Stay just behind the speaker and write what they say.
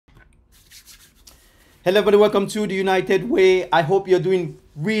Hello everybody, welcome to the United Way. I hope you're doing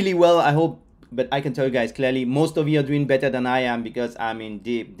really well. But I can tell you guys clearly, most of you are doing better than I am because I'm in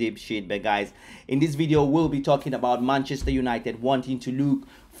deep shit. But guys, in this video, we'll be talking about Manchester United wanting to look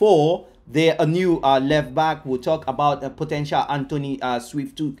for a new left back. We'll talk about a potential Antony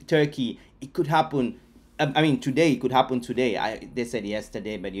sweep to Turkey. It could happen. I mean, today it could happen today. They said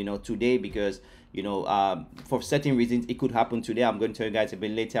yesterday, but today because for certain reasons it could happen today. I'm going to tell you guys a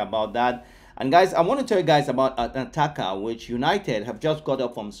bit later about that. And guys, I want to tell you guys about an attacker which United have just got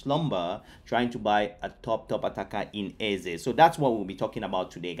up from slumber, trying to buy a top attacker in Eze. So that's what we'll be talking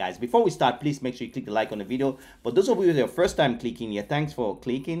about today, guys. Before we start, please make sure you click the like on the video. But those of you who are your first time clicking here, thanks for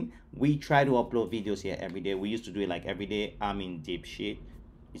clicking. We try to upload videos here every day. We used to do it like every day. I'm in deep shit.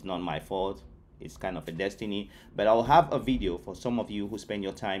 It's not my fault. It's kind of a destiny, but I'll have a video for some of you who spend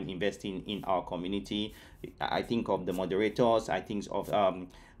your time investing in our community. I think of the moderators, I think of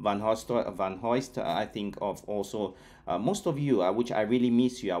Van Hoist, I think of also most of you, which I really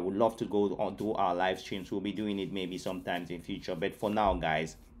miss you. I would love to go on do our live streams. We'll be doing it maybe sometimes in future, but for now,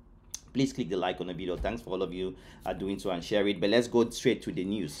 guys, please click the like on the video. Thanks for all of you doing so and share it. But let's go straight to the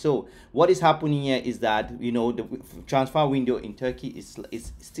news. So what is happening here is that the transfer window in Turkey is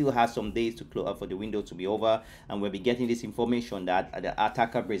still has some days to close for the window to be over, and we'll be getting this information that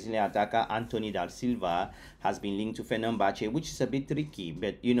the Brazilian attacker Antony da Silva has been linked to Fenerbahce, which is a bit tricky.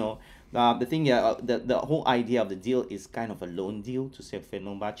 But the thing here, the whole idea of the deal is kind of a loan deal to save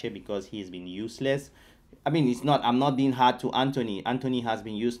Fenerbahce because he has been useless. I mean, it's not. I'm not being hard to Antony. Antony has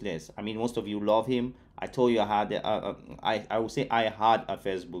been useless. I mean, most of you love him. I told you I had. I would say I had a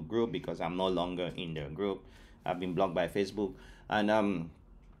Facebook group because I'm no longer in the group. I've been blocked by Facebook, and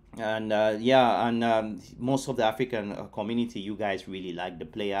most of the African community, you guys really like the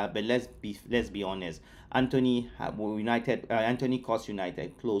player. But let's be honest. Antony cost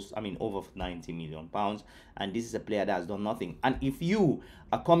United close. I mean, over 90 million pounds, and this is a player that has done nothing. And if you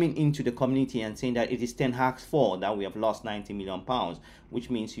are coming into the community and saying that it is Ten Hag's fault that we have lost 90 million pounds, which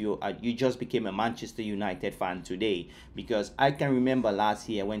means you just became a Manchester United fan today. Because I can remember last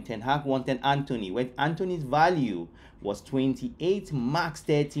year when Ten Hag wanted Antony, when Antony's value was 28, max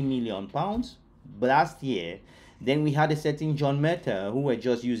 30 million pounds last year. Then we had a certain John Meta who were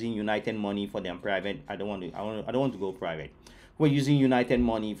just using United money for their private. I don't want to go private. Who were using United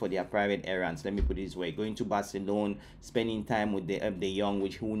money for their private errands. Let me put it this way: going to Barcelona, spending time with the young,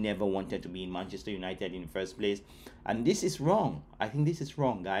 which who never wanted to be in Manchester United in the first place. And this is wrong. I think this is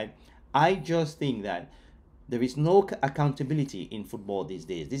wrong, guys. I just think that there is no accountability in football these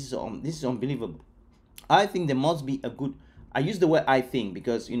days. This is unbelievable. I think there must be a good. I use the word I think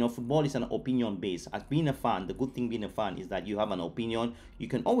because football is an opinion based. As being a fan, the good thing being a fan is that you have an opinion. You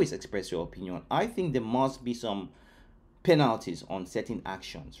can always express your opinion. I think there must be some penalties on certain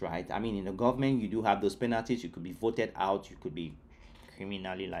actions, right? I mean, in the government, you do have those penalties. You could be voted out. You could be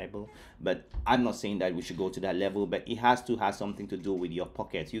criminally liable, but I'm not saying that we should go to that level, but it has to have something to do with your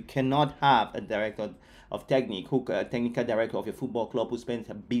pockets. You cannot have a director of technical director of a football club who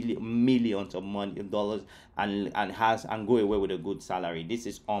spends millions of dollars and go away with a good salary. This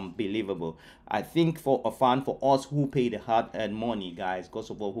is unbelievable. I think for a fan, for us who pay the hard-earned money, guys, because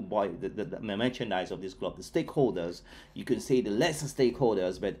of all who buy the merchandise of this club, the stakeholders, you can say the lesser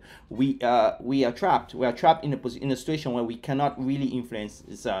stakeholders, but we are trapped. We are trapped in a situation where we cannot really influence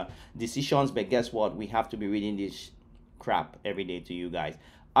decisions. But guess what? We have to be reading this crap every day to you guys.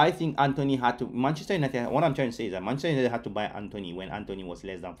 I think Antony had to. Manchester United. What I'm trying to say is that Manchester United had to buy Antony when Antony was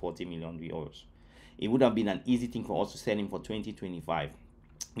less than 40 million euros. It would have been an easy thing for us to sell him for 2025.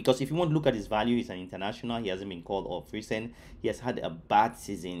 Because if you want to look at his value, he's an international. He hasn't been called off recent. He has had a bad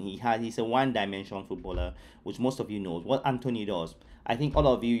season. He's a one-dimensional footballer, which most of you know what Antony does. I think all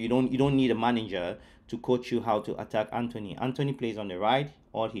of you, you don't need a manager to coach you how to attack Antony. Antony plays on the right.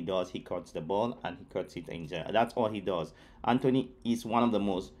 All he does, he cuts the ball and he cuts it in there. That's all he does. Antony is one of the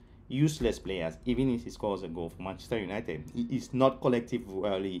most useless players, even if he scores a goal for Manchester United. He is not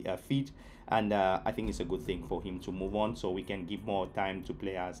collectively fit, and I think it's a good thing for him to move on so we can give more time to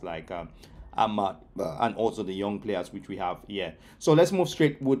players like Ahmad and also the young players which we have here. So let's move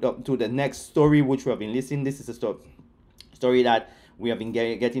straight to the next story which we have been listening. This is a story that we have been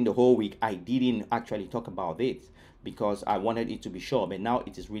getting the whole week. I didn't actually talk about it because I wanted it to be short, but now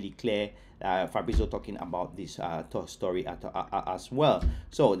it is really clear. Fabrizio talking about this story as well.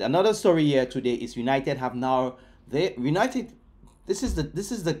 So another story here today is United have now United. This is the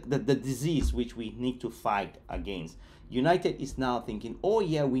disease which we need to fight against. United is now thinking, oh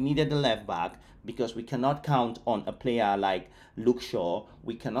yeah, we needed a left back because we cannot count on a player like Locko.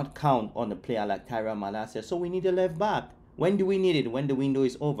 We cannot count on a player like Tyra Malacia, so we need a left back. When do we need it? When the window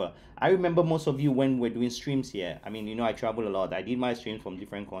is over. I remember most of you when we're doing streams here. I mean, I travel a lot. I did my streams from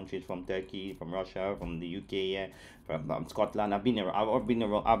different countries, from Turkey, from Russia, from the UK, yeah, from Scotland. I've been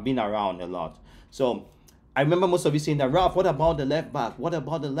around a lot. So I remember most of you saying that, Ralph, what about the left back? What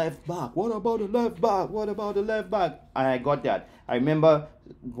about the left back? What about the left back? What about the left back? And I got that. I remember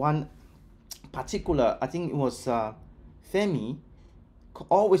one particular, I think it was Femi,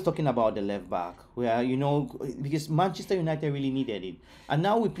 always talking about the left back, where because Manchester United really needed it. And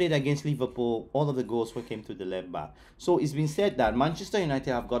now we played against Liverpool, all of the goals came to the left back. So it's been said that Manchester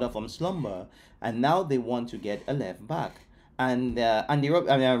United have got up from slumber, and now they want to get a left back. And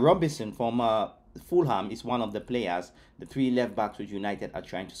Robinson from Fulham is one of the players. The three left backs which United are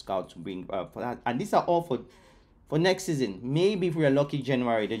trying to scout to bring for that, and these are all for next season. Maybe if we are lucky,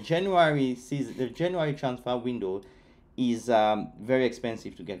 January. The January transfer window is very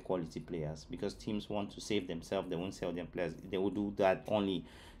expensive to get quality players, because teams want to save themselves. They won't sell their players. They will do that only.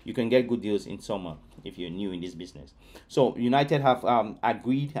 You can get good deals in summer if you're new in this business. So United have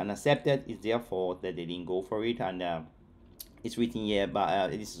agreed and accepted. It's their fault that they didn't go for it, and it's written here, but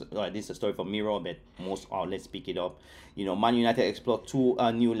this is a story from Mirror, but most outlets pick it up. Man United explored two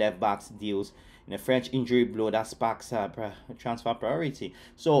new left backs deals in a French injury blow that sparks transfer priority.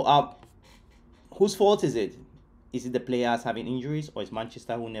 So whose fault is it? Is it the players having injuries, or is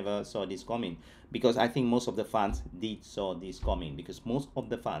Manchester who never saw this coming? Because I think most of the fans did saw this coming, because most of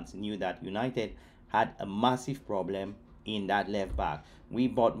the fans knew that United had a massive problem in that left back. We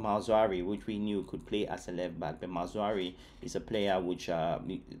bought Mazuari, which we knew could play as a left back, but Mazuari is a player which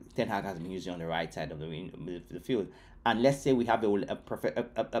Ten Hag has been using on the right side of the field. And let's say we have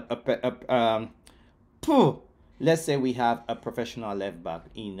let's say we have a professional left back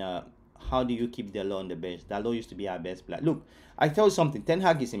in how do you keep Dalot on the bench? Dalot used to be our best player. Look, I tell you something. Ten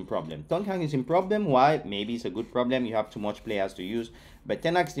Hag is in problem. Ten Hag is in problem. Why? Maybe it's a good problem. You have too much players to use. But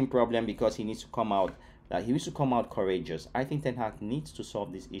Ten Hag is in problem because he needs to come out. He needs to come out courageous. I think Ten Hag needs to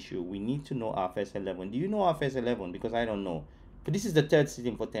solve this issue. We need to know our first 11. Do you know our first 11? Because I don't know. But this is the third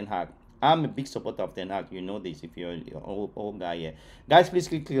season for Ten Hag. I'm a big supporter of Ten Hag. You know this if you're an old guy here. Guys, please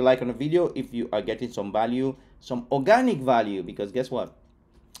click the like on the video if you are getting some value, some organic value. Because guess what?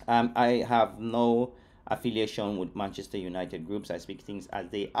 I have no affiliation with Manchester United groups. I speak things as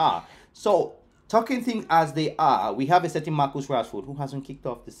they are. So, talking things as they are, we have a certain Marcus Rashford who hasn't kicked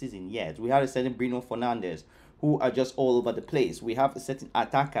off the season yet. We have a certain Bruno Fernandes who are just all over the place. We have a certain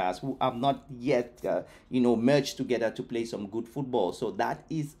attackers who have not yet, merged together to play some good football. So that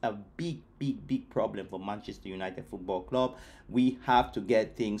is a big problem for Manchester United Football Club. We have to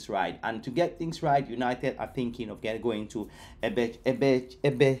get things right. And to get things right, United are thinking of going to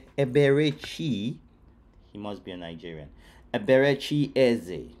Eberechi. He must be a Nigerian. Eberechi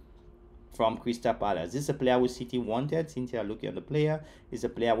Eze from Crystal Palace. This is a player which City wanted. Since you are looking at the player, is a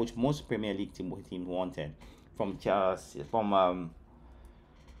player which most Premier League teams wanted.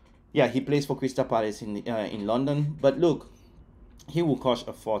 He plays for Crystal Palace in London. But look, he will cost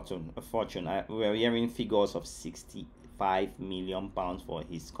a fortune. We're hearing figures of £65 million for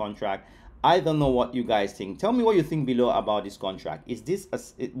his contract. I don't know what you guys think. Tell me what you think below about this contract. Is this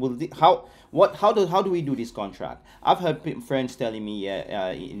how do we do this contract? I've heard friends telling me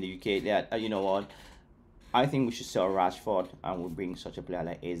in the UK that you know what, I think we should sell Rashford and we'll bring such a player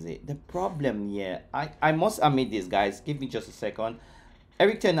like Eze. The problem here, I must admit this, guys. Give me just a second.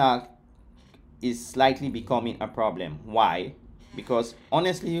 Erik ten Hag is slightly becoming a problem. Why? Because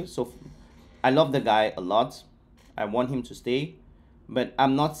honestly, I love the guy a lot. I want him to stay, but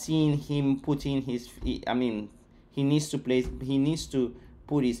I'm not seeing him putting his. He needs to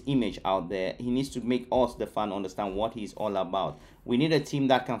put his image out there. He needs to make us, the fan, understand what he's all about. We need a team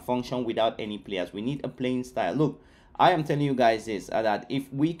that can function without any players. We need a playing style. Look, I am telling you guys this, that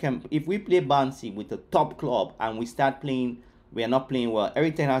if we play Barnsley with a top club and we start playing, we are not playing well,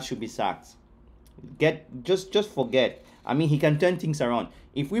 Erik ten Hag should be sacked. Just forget. He can turn things around.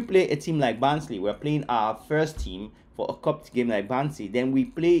 If we play a team like Barnsley, we're playing our first team for a cup game like Barnsley, then we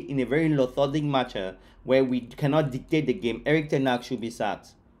play in a very lethargic manner where we cannot dictate the game. Erik ten Hag should be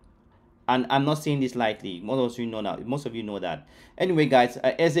sacked. And I'm not saying this lightly. Most of you know that. Anyway, guys,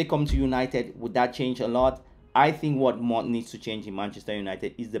 as they come to United, would that change a lot? I think what more needs to change in Manchester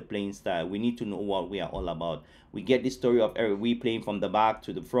United is the playing style. We need to know what we are all about. We get this story of we playing from the back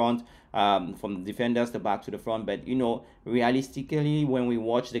to the front, from the defenders the back to the front. But realistically, when we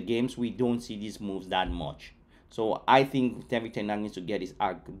watch the games, we don't see these moves that much. So I think Erik ten Hag needs to get his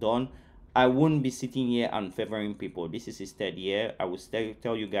arc done. I wouldn't be sitting here and favoring people. This is his third year. I will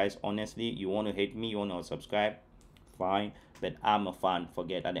tell you guys honestly, you want to hate me, you want to subscribe, fine. But I'm a fan.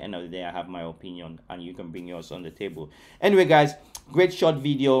 Forget, at the end of the day, I have my opinion, and you can bring yours on the table. Anyway, guys, great short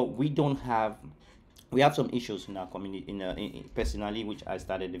video. We have some issues in our community, personally, which I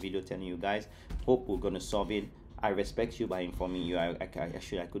started the video telling you guys. Hope we're gonna solve it. I respect you by informing you. I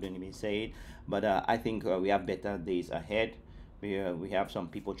couldn't even say it, but I think we have better days ahead. We have some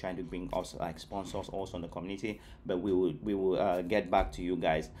people trying to bring us like sponsors also in the community, but we will get back to you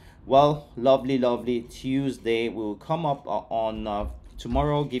guys. Well, lovely Tuesday. We'll come up on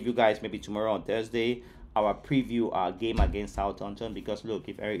tomorrow, give you guys maybe tomorrow on Thursday our preview our game against Southampton, because look,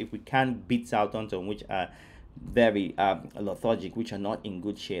 if we can't beat Southampton, which are very lethargic, which are not in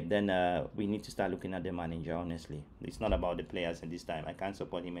good shape, then we need to start looking at the manager. Honestly, it's not about the players at this time. I can't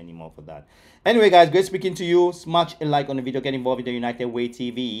support him anymore for that. Anyway, guys, great speaking to you. Smash a like on the video, get involved in the United Way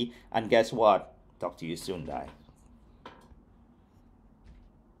TV, and guess what, talk to you soon, guys.